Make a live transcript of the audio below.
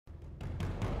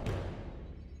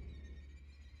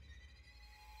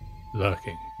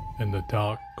Lurking in the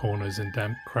dark corners and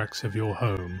damp cracks of your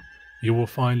home, you will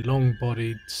find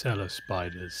long-bodied cellar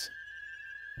spiders.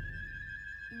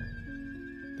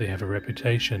 They have a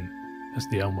reputation as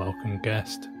the unwelcome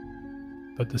guest,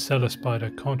 but the cellar spider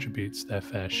contributes their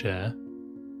fair share.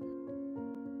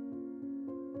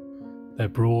 Their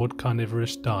broad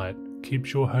carnivorous diet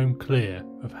keeps your home clear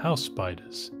of house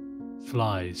spiders,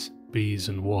 flies, bees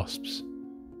and wasps.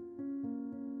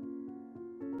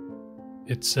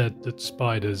 It's said that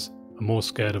spiders are more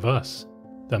scared of us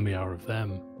than we are of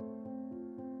them.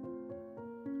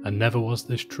 And never was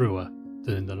this truer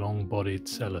than in the long-bodied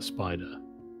cellar spider.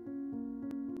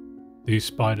 These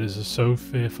spiders are so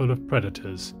fearful of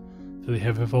predators that they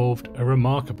have evolved a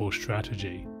remarkable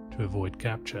strategy to avoid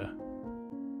capture.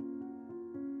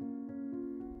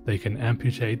 They can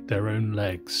amputate their own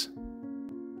legs.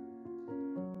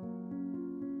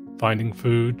 Finding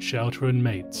food, shelter and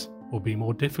mates will be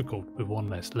more difficult with one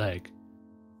less leg,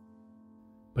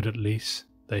 but at least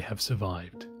they have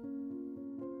survived.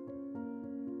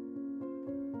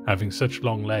 Having such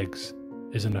long legs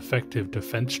is an effective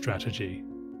defense strategy,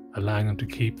 allowing them to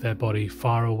keep their body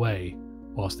far away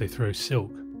whilst they throw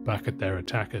silk back at their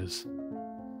attackers.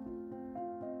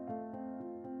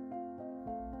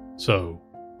 So,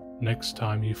 next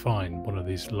time you find one of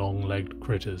these long-legged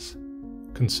critters,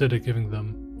 consider giving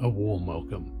them a warm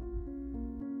welcome.